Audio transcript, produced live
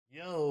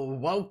Yo,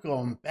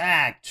 welcome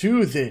back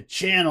to the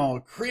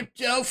channel,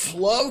 Crypto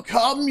Flow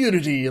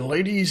Community.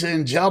 Ladies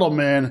and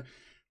gentlemen,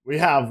 we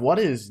have what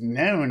is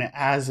known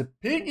as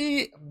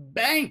Piggy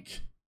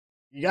Bank.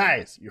 You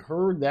guys, you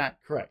heard that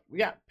correct. We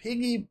got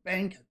Piggy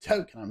Bank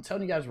token. I'm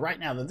telling you guys right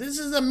now that this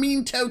is a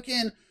meme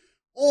token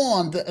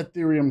on the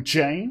Ethereum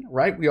chain,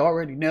 right? We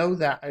already know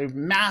that a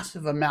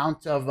massive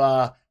amount of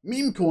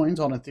meme coins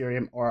on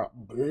Ethereum are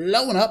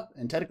blowing up.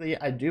 And technically,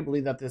 I do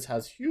believe that this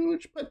has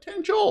huge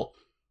potential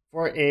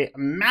for a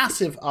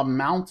massive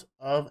amount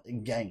of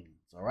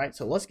gains. All right,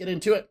 so let's get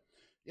into it.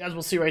 You guys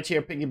will see right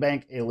here, Piggy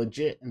Bank, a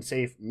legit and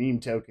safe meme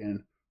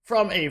token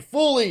from a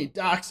fully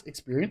docs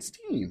experienced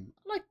team.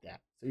 I like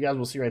that. So you guys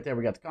will see right there,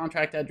 we got the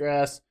contract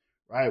address,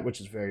 right, which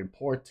is very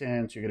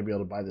important. You're going to be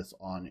able to buy this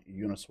on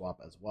Uniswap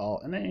as well.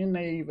 And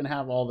they even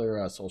have all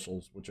their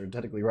socials, which are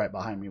technically right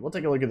behind me. We'll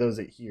take a look at those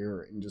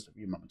here in just a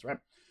few moments, right?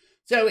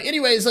 So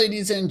anyways,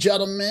 ladies and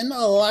gentlemen,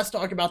 let's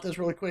talk about this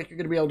really quick. You're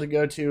going to be able to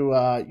go to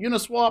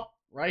Uniswap,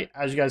 right?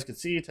 As you guys can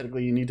see,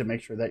 technically you need to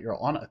make sure that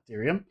you're on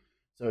Ethereum.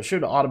 So it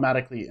should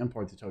automatically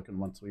import the token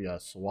once we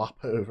swap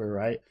over,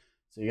 right?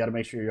 So you got to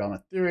make sure you're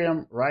on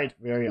Ethereum, right?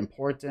 Very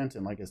important.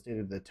 And like I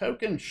stated, the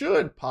token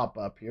should pop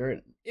up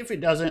here. If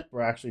it doesn't,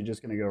 we're actually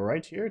just going to go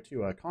right here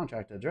to a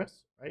contract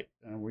address, right?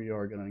 And we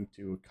are going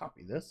to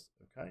copy this.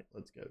 Okay,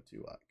 let's go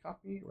to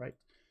copy, right?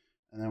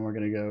 And then we're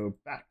going to go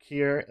back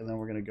here, and then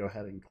we're going to go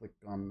ahead and click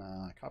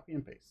on copy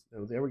and paste.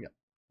 So there we go.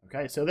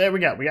 Okay, so there we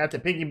go. We got the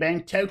Piggy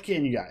Bank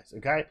token, you guys,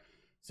 okay?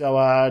 So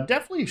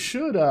definitely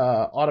should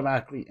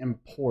automatically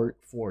import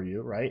for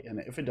you, right?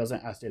 And if it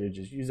doesn't, as stated,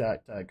 just use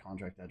that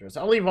contract address.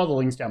 I'll leave all the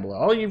links down below.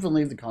 I'll even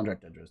leave the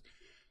contract address.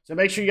 So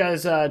make sure you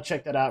guys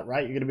check that out,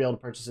 right? You're going to be able to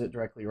purchase it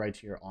directly right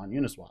here on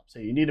Uniswap. So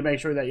you need to make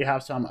sure that you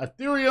have some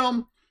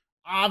Ethereum,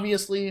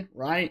 obviously,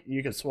 right?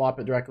 You can swap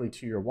it directly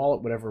to your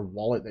wallet, whatever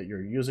wallet that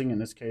you're using. In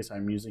this case,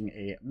 I'm using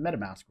a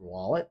MetaMask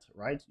wallet,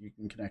 right? You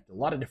can connect a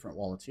lot of different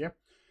wallets here.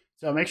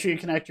 So make sure you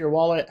connect your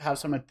wallet, have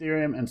some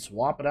Ethereum, and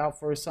swap it out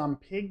for some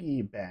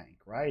Piggy Bank,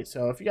 right?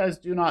 So if you guys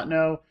do not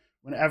know,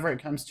 whenever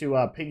it comes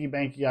to Piggy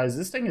Bank, you guys,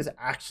 this thing is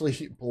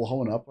actually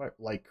blowing up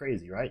like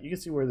crazy, right? You can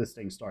see where this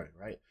thing started,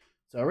 right?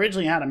 So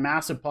originally had a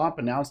massive pump,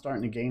 and now it's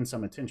starting to gain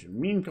some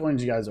attention. Meme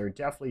coins, you guys, are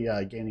definitely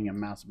gaining a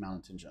massive amount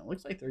of attention. It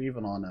looks like they're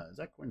even on, is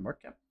that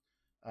CoinMarketCap?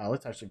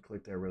 Let's actually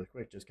click there really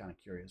quick, just kind of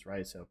curious,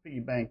 right? So Piggy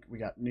Bank, we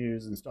got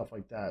news and stuff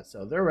like that.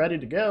 So they're ready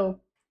to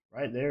go,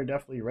 right? They're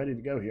definitely ready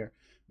to go here.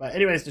 But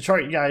anyways, the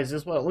chart, you guys,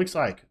 this is what it looks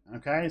like,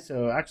 okay?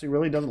 So it actually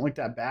really doesn't look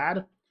that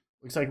bad.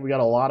 Looks like we got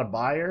a lot of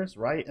buyers,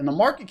 right? And the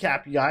market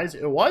cap, you guys,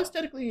 it was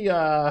technically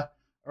around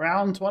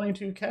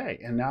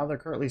 22K, and now they're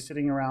currently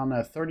sitting around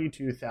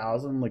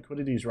 32,000.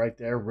 Liquidity is right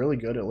there, really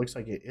good. It looks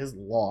like it is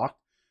locked.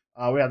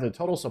 We have the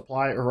total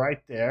supply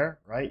right there,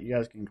 right? You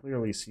guys can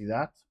clearly see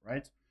that,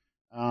 right?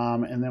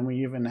 And then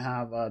we even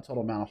have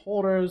total amount of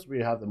holders.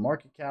 We have the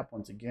market cap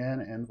once again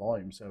and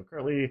volume. So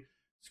currently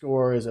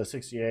score is a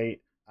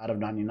 68 out of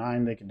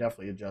 99. They can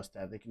definitely adjust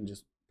that. They can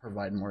just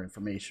provide more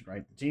information,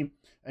 right? The team.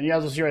 And you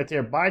guys will see right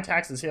there, buy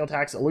tax and sale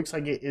tax. It looks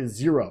like it is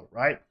 0,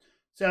 right?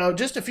 So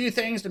just a few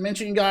things to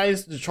mention, you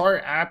guys. The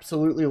chart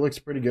absolutely looks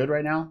pretty good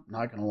right now.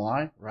 Not going to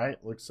lie, right?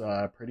 Looks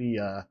pretty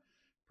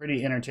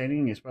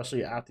entertaining,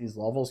 especially at these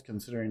levels,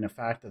 considering the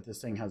fact that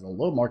this thing has a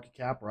low market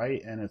cap, right?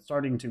 And it's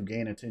starting to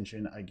gain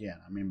attention again.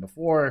 I mean,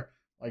 before,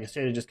 like I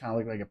said, it just kind of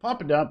looked like a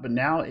pump and dump, but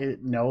now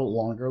it no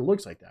longer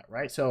looks like that,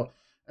 right? So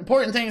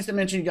important things to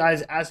mention, you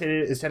guys, as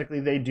stated, is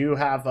technically they do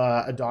have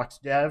a docs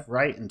dev,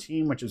 right, and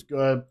team, which is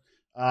good.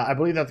 I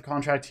believe that the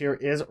contract here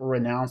is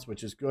renounced,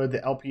 which is good.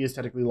 The LP is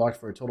technically locked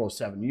for a total of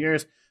 7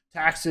 years.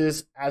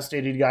 Taxes, as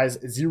stated, you guys,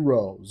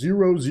 0,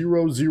 0,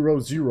 0, 0,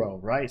 0,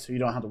 right? So you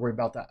don't have to worry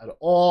about that at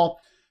all.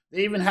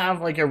 They even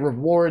have like a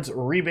rewards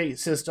rebate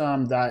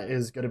system that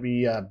is going to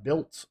be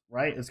built,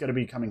 right? It's going to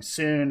be coming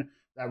soon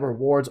that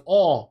rewards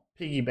all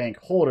Piggy Bank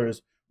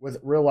holders with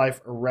real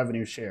life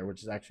revenue share,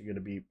 which is actually going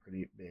to be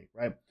pretty big,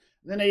 right?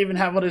 And then they even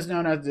have what is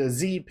known as the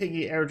Z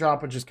Piggy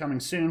airdrop, which is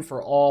coming soon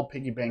for all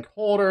Piggy Bank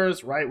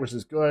holders, right? Which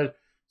is good.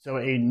 So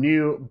a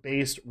new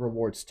base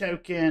rewards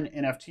token,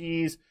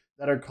 NFTs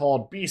that are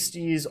called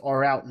Beasties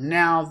are out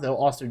now. They'll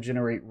also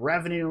generate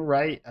revenue,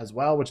 right, as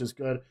well, which is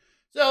good.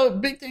 So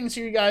big things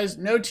here, you guys.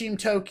 No team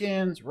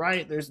tokens,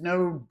 right? There's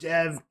no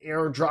dev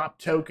airdrop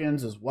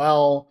tokens as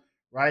well,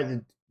 right?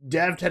 The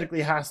dev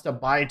technically has to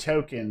buy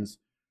tokens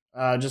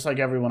just like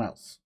everyone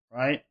else,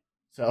 right?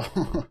 So,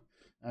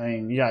 I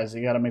mean, you guys,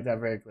 you got to make that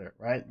very clear,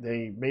 right?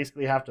 They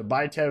basically have to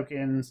buy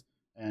tokens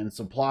and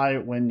supply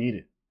when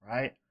needed,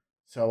 right?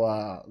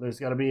 So there's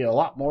got to be a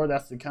lot more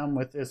that's to come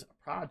with this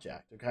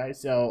project, okay?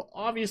 So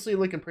obviously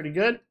looking pretty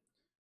good.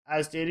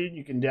 As stated,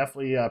 you can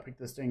definitely pick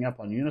this thing up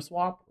on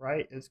Uniswap,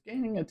 right? It's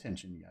gaining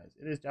attention, you guys.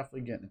 It is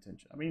definitely getting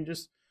attention. I mean,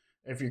 just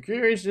if you're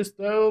curious, just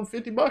throw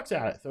 50 bucks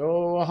at it.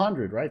 Throw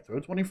 100, right? Throw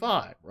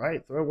 25,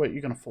 right? Throw what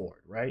you can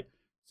afford, right?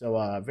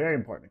 So very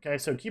important, okay?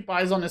 So keep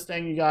eyes on this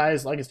thing, you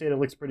guys. Like I stated, it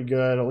looks pretty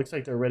good. It looks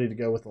like they're ready to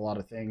go with a lot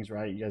of things,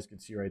 right? You guys can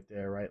see right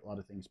there, right? A lot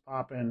of things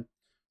popping.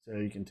 So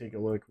you can take a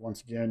look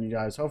once again, you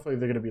guys. Hopefully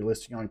they're going to be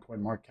listing on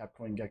CoinMarketCap,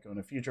 CoinGecko in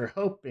the future.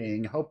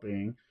 Hoping.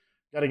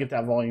 Got to get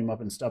that volume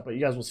up and stuff. But you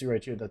guys will see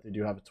right here that they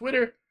do have a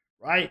Twitter,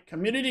 right?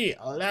 Community,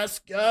 let's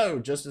go.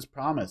 Just as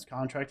promised,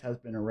 contract has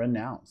been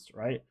renounced,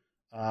 right?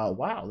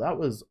 Wow, that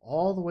was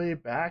all the way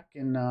back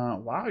in,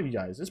 wow, you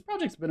guys, this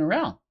project's been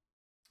around.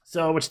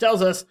 So, which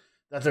tells us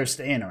that they're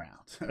staying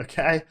around,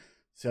 okay?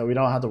 So we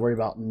don't have to worry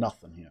about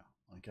nothing here,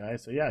 okay?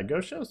 So yeah, go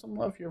show some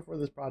love here for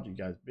this project,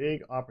 guys.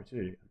 Big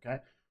opportunity,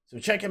 okay? So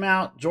check him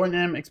out, join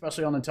them,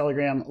 especially on the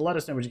Telegram. Let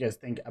us know what you guys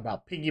think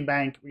about Piggy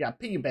Bank. We got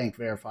Piggy Bank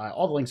Verify.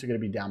 All the links are going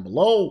to be down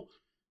below.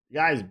 You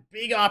guys,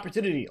 big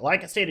opportunity.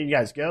 Like I stated, you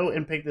guys, go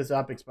and pick this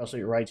up,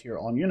 especially right here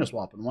on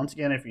Uniswap. And once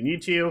again, if you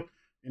need to,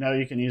 you know,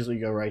 you can easily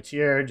go right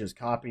here, just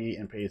copy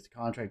and paste the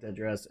contract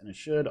address, and it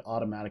should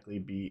automatically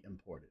be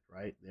imported,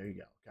 right? There you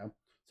go, okay?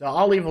 So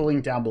I'll leave a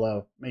link down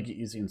below, make it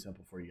easy and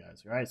simple for you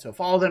guys, all right? So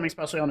follow them,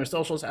 especially on their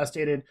socials, as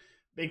stated.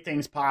 Big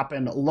things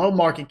popping, low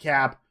market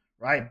cap,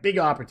 right? Big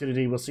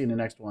opportunity. We'll see you in the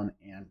next one,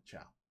 and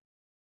ciao.